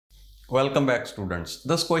Welcome back students.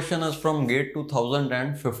 This question is from GATE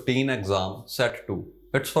 2015 exam set 2.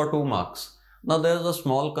 It's for 2 marks. Now there is a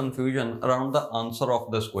small confusion around the answer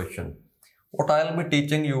of this question. What I'll be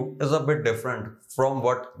teaching you is a bit different from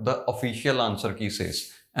what the official answer key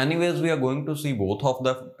says. Anyways, we are going to see both of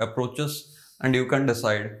the approaches and you can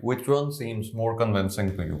decide which one seems more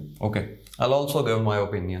convincing to you. Okay, I'll also give my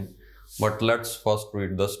opinion, but let's first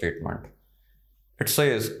read the statement. It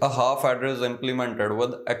says a half adder is implemented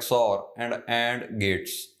with XOR and AND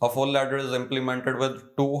gates. A full adder is implemented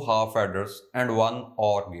with 2 half adders and 1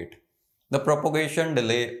 OR gate. The propagation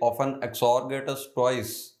delay of an XOR gate is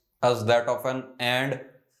twice as that of an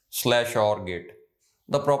AND/OR gate.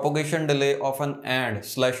 The propagation delay of an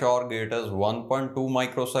AND/OR gate is 1.2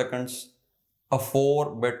 microseconds. A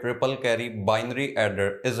 4-bit triple carry binary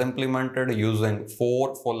adder is implemented using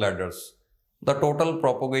 4 full adders. The total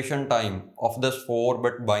propagation time of this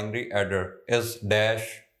 4-bit binary adder is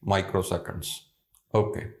dash microseconds.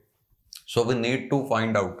 Okay, so we need to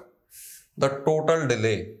find out the total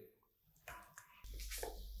delay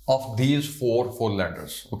of these 4 full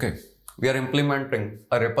adders. Okay, we are implementing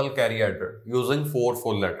a ripple carry adder using 4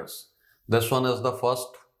 full adders. This one is the first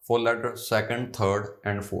full adder, second, third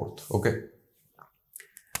and fourth. Okay,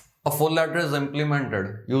 a full adder is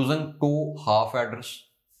implemented using 2 half adders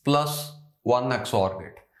plus 1 XOR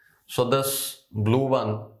gate. So this blue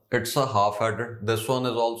one, it's a half adder. This one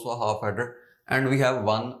is also a half adder and we have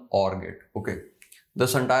 1 OR gate. Okay,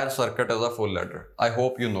 this entire circuit is a full adder. I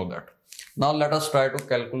hope you know that. Now let us try to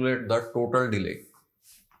calculate the total delay.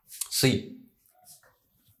 See,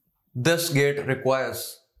 this gate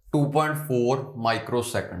requires 2.4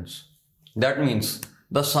 microseconds. That means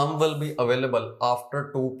the sum will be available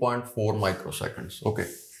after 2.4 microseconds. Okay.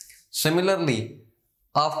 Similarly,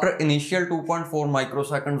 after initial 2.4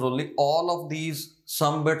 microseconds only, all of these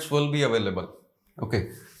sum bits will be available. Okay.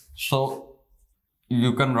 So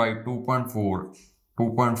you can write 2.4,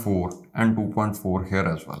 2.4 and 2.4 here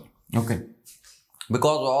as well. Okay.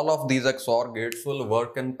 Because all of these XOR gates will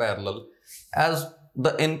work in parallel as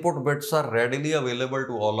the input bits are readily available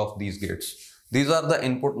to all of these gates. These are the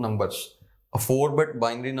input numbers. A 4-bit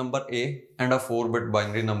binary number A and a 4-bit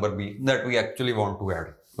binary number B that we actually want to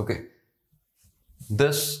add. Okay.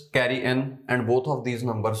 This carry in and both of these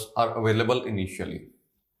numbers are available initially.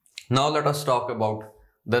 Now let us talk about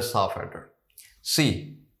this half adder.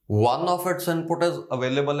 See, one of its input is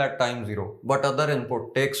available at time 0, but other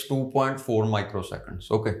input takes 2.4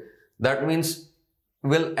 microseconds. Okay. That means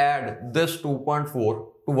we'll add this 2.4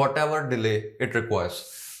 to whatever delay it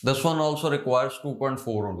requires. This one also requires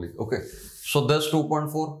 2.4 only. Okay. So this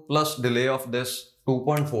 2.4 plus delay of this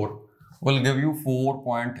 2.4 will give you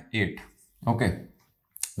 4.8. Okay.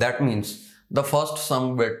 That means the first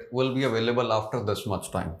sum bit will be available after this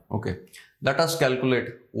much time. Okay. Let us calculate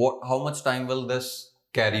how much time will this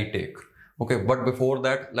carry take. Okay. But before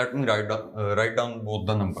that, let me write down both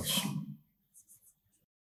the numbers.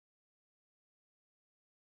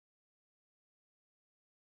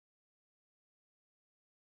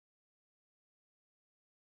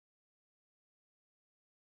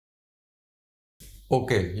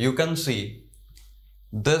 Okay, you can see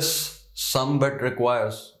this sum bit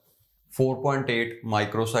requires 4.8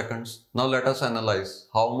 microseconds. Now let us analyze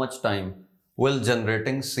how much time will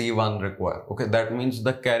generating C1 require. Okay, that means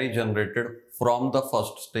the carry generated from the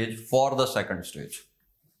first stage for the second stage.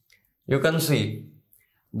 You can see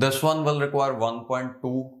this one will require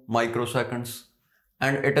 1.2 microseconds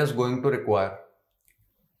and it is going to require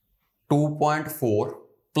 2.4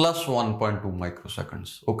 plus 1.2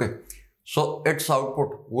 microseconds. Okay. So its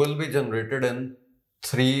output will be generated in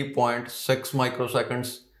 3.6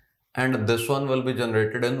 microseconds and this one will be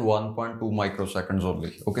generated in 1.2 microseconds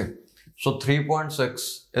only. Okay. So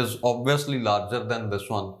 3.6 is obviously larger than this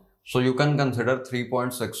one. So you can consider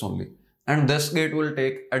 3.6 only. And this gate will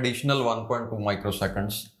take additional 1.2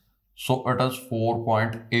 microseconds. So it is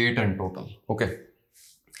 4.8 in total. Okay.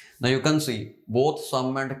 Now you can see both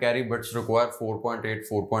sum and carry bits require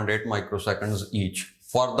 4.8 microseconds each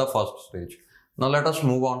for the first stage. Now let us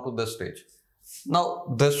move on to this stage.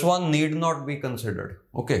 Now this one need not be considered.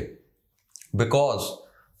 Okay. Because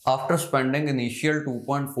after spending initial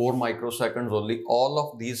 2.4 microseconds only, all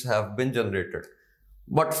of these have been generated.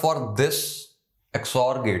 But for this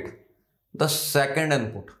XOR gate, the second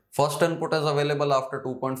input, first input is available after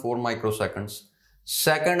 2.4 microseconds.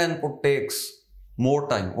 Second input takes more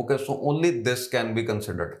time. Okay, so only this can be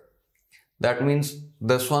considered. That means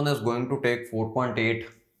this one is going to take 4.8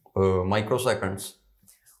 microseconds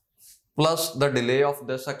plus the delay of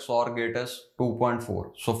this XOR gate is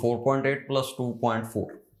 2.4. So 4.8 plus 2.4.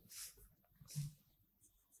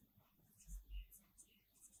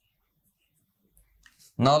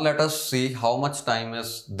 Now let us see how much time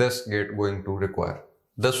is this gate going to require.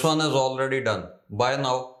 This one is already done. By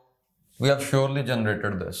now, we have surely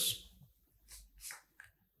generated this.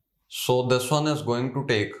 So this one is going to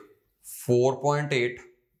take 4.8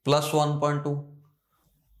 plus 1.2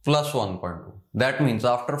 plus 1.2. That means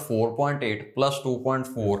after 4.8 plus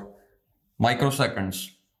 2.4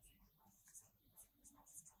 microseconds,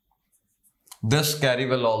 this carry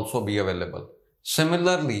will also be available.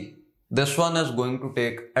 Similarly, this one is going to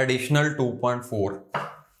take additional 2.4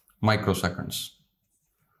 microseconds.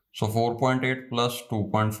 So 4.8 plus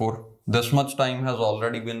 2.4, this much time has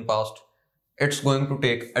already been passed. It's going to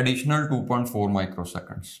take additional 2.4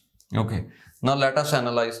 microseconds. Okay, now let us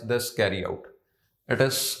analyze this carry out. It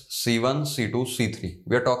is C1, C2, C3.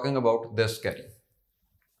 We are talking about this carry.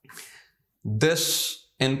 This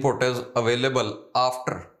input is available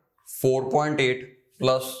after 4.8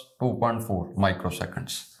 plus 2.4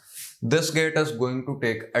 microseconds. This gate is going to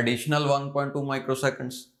take additional 1.2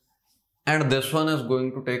 microseconds and this one is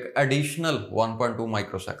going to take additional 1.2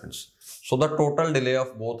 microseconds. So the total delay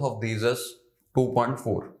of both of these is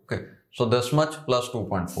 2.4. Okay, so this much plus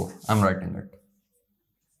 2.4. I'm writing it.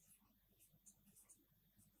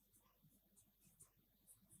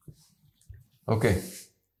 Okay,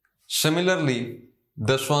 similarly,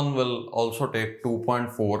 this one will also take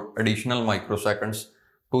 2.4 additional microseconds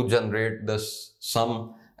to generate this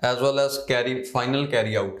sum, as well as final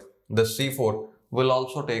carry out. The C4 will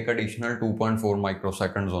also take additional 2.4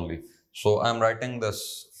 microseconds only. So I'm writing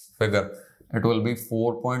this figure. It will be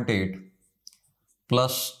 4.8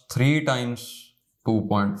 plus 3 times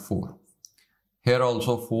 2.4. Here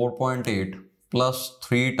also 4.8 plus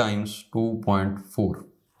 3 times 2.4.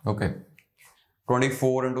 Okay.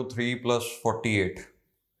 24 into 3 plus 48.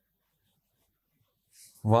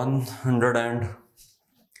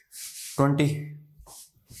 120.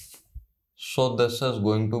 So this is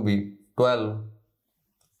going to be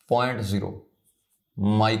 12.0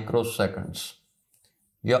 microseconds.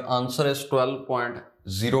 Your answer is 12.0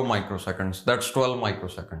 microseconds. That's 12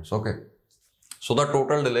 microseconds. Okay. So the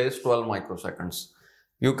total delay is 12 microseconds.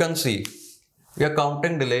 You can see we are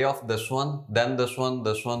counting delay of this one, then this one,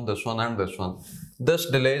 this one, this one, and this one. This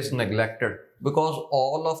delay is neglected because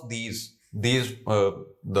all of these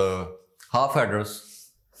the half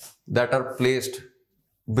adders that are placed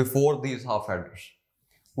before these half adders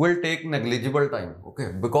will take negligible time.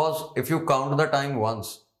 Okay, because if you count the time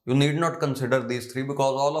once, you need not consider these three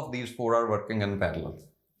because all of these four are working in parallel.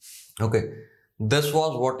 Okay, this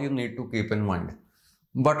was what you need to keep in mind.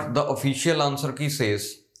 But the official answer key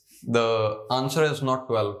says the answer is not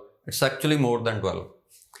 12, it's actually more than 12.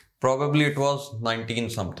 Probably it was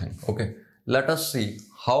 19 something. Okay, let us see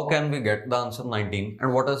how can we get the answer 19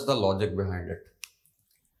 and what is the logic behind it.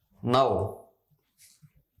 Now,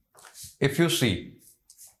 if you see,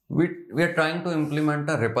 we are trying to implement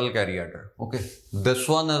a ripple carry adder. Okay, this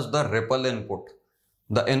one is the ripple input.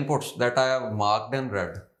 The inputs that I have marked in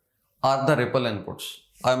red are the ripple inputs.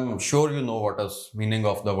 I'm sure you know what is meaning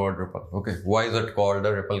of the word ripple. Okay, why is it called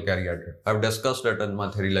a ripple carry adder? I've discussed it in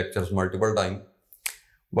my theory lectures multiple times,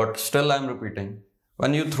 but still I'm repeating.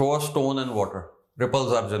 When you throw a stone in water,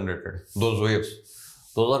 ripples are generated. Those waves,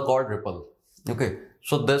 those are called ripple. Okay,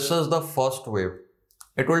 so this is the first wave.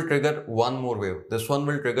 It will trigger one more wave. This one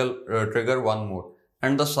will trigger one more,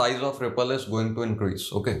 and the size of ripple is going to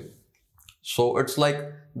increase. Okay, so it's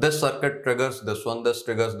like this circuit triggers this one, this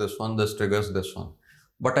triggers this one, this triggers this one.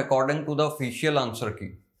 But according to the official answer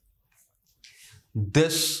key,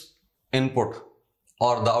 this input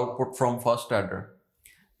or the output from first adder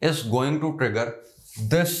is going to trigger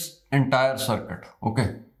this entire circuit.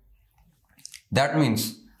 Okay, that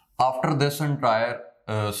means after this entire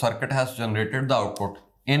circuit has generated the output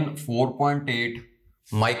in 4.8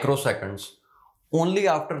 microseconds, only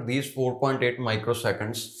after these 4.8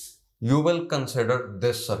 microseconds you will consider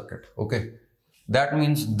this circuit. Okay, that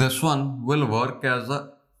means this one will work as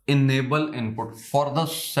a enable input for the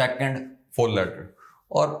second full adder,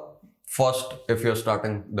 or first if you're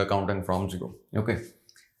starting the counting from 0. Okay,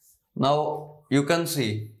 now you can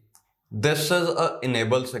see this is a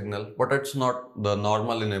enable signal, but it's not the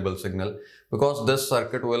normal enable signal because this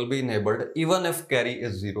circuit will be enabled even if carry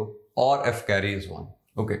is 0 or if carry is 1.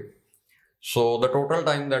 Okay, so the total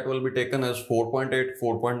time that will be taken is 4.8,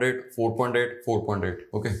 4.8, 4.8, 4.8.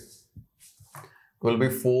 Okay, will be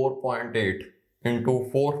 4.8 into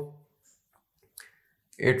 4.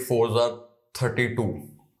 8 4s are 32.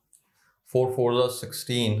 4 4s are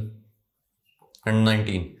 16 and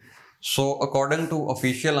 19. So according to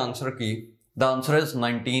official answer key, the answer is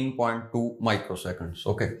 19.2 microseconds.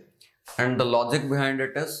 Okay, and the logic behind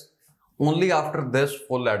it is only after this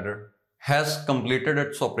full adder has completed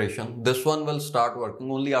its operation, this one will start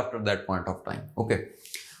working only after that point of time. Okay.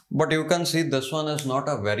 But you can see this one is not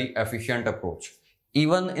a very efficient approach.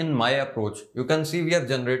 Even in my approach, you can see we are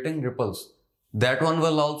generating ripples. That one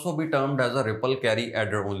will also be termed as a ripple carry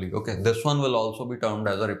adder only. Okay. This one will also be termed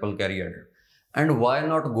as a ripple carry adder. And why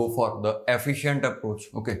not go for the efficient approach?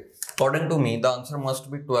 Okay. According to me, the answer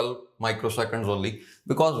must be 12 microseconds only,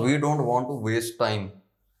 because we don't want to waste time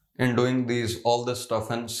in doing all this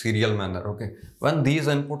stuff in serial manner. Okay, when these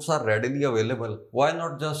inputs are readily available, why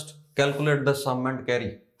not just calculate the sum and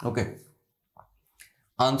carry? Okay,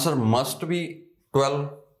 answer must be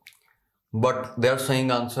 12, but they are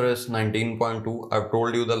saying answer is 19.2. I've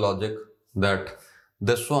told you the logic that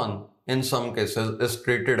this one in some cases is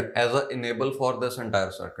treated as an enable for this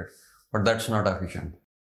entire circuit, but that's not efficient.